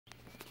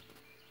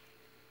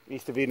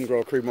East of Eden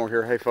Grow Creedmoor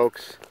here. Hey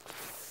folks,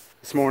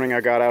 this morning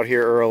I got out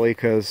here early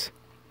because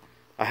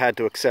I had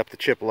to accept the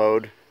chip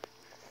load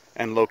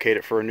and locate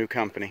it for a new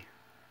company.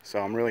 So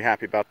I'm really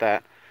happy about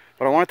that.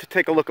 But I wanted to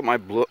take a look at my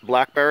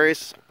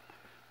blackberries.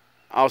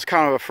 I was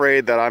kind of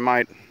afraid that I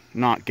might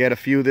not get a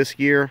few this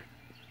year,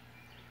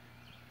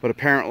 but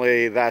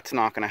apparently that's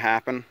not going to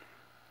happen.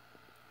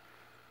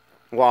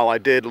 While I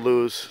did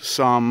lose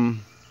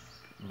some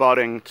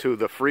budding to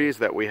the freeze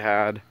that we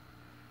had,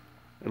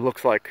 it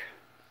looks like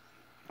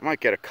I might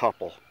get a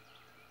couple.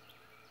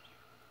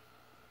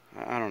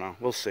 I don't know.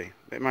 We'll see.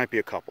 There might be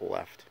a couple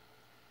left.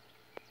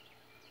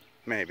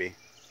 Maybe.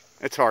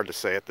 It's hard to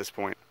say at this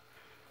point.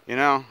 You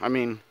know, I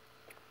mean,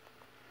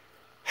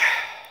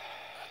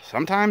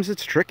 sometimes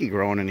it's tricky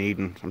growing in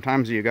Eden.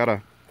 Sometimes you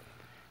gotta,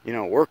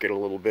 work it a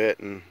little bit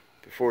and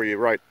before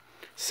you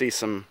see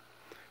some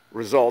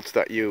results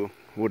that you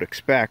would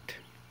expect.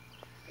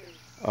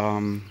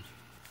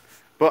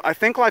 But I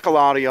think like a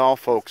lot of y'all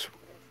folks,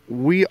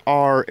 we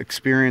are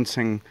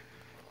experiencing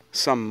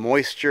some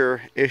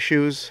moisture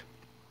issues.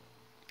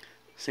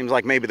 Seems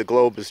like maybe the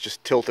globe is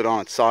just tilted on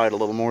its side a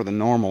little more than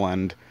normal,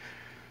 and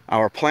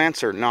our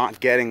plants are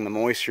not getting the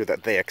moisture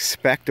that they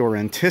expect or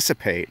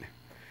anticipate.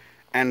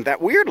 And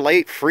that weird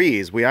late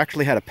freeze, we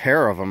actually had a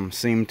pair of them,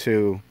 seem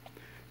to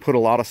put a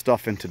lot of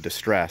stuff into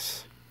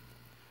distress.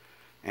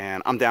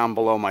 And I'm down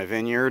below my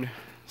vineyard,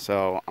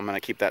 so I'm going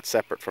to keep that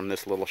separate from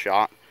this little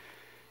shot.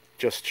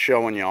 Just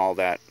showing y'all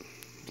that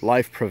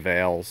life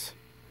prevails.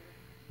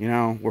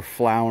 We're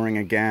flowering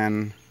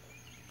again.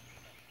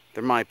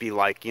 There might be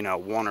like,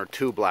 one or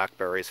two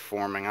blackberries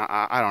forming.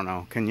 I don't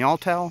know. Can y'all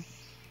tell?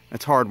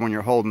 It's hard when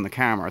you're holding the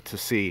camera to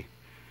see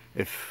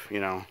if,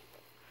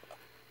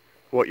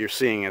 what you're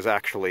seeing is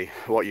actually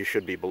what you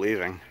should be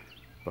believing.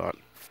 But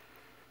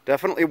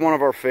definitely one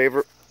of our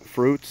favorite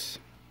fruits,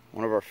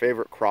 one of our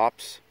favorite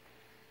crops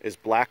is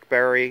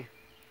blackberry.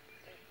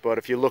 But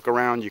if you look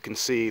around, you can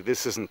see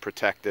this isn't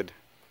protected.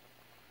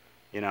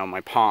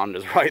 My pond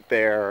is right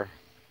there.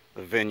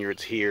 The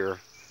vineyard's here.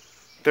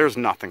 There's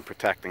nothing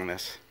protecting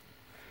this.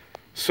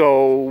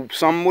 So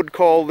some would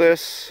call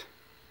this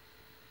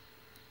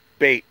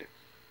bait.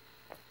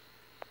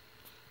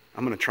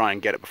 I'm going to try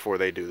and get it before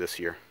they do this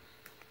year.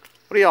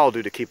 What do y'all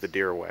do to keep the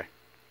deer away?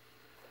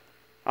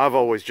 I've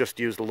always just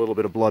used a little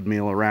bit of blood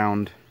meal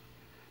around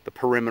the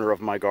perimeter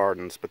of my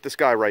gardens, but this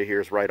guy right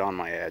here is right on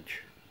my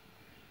edge.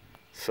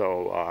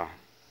 So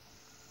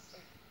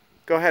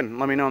go ahead and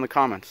let me know in the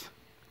comments.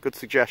 Good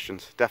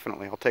suggestions,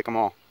 definitely. I'll take them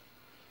all.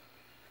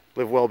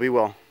 Live well, be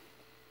well.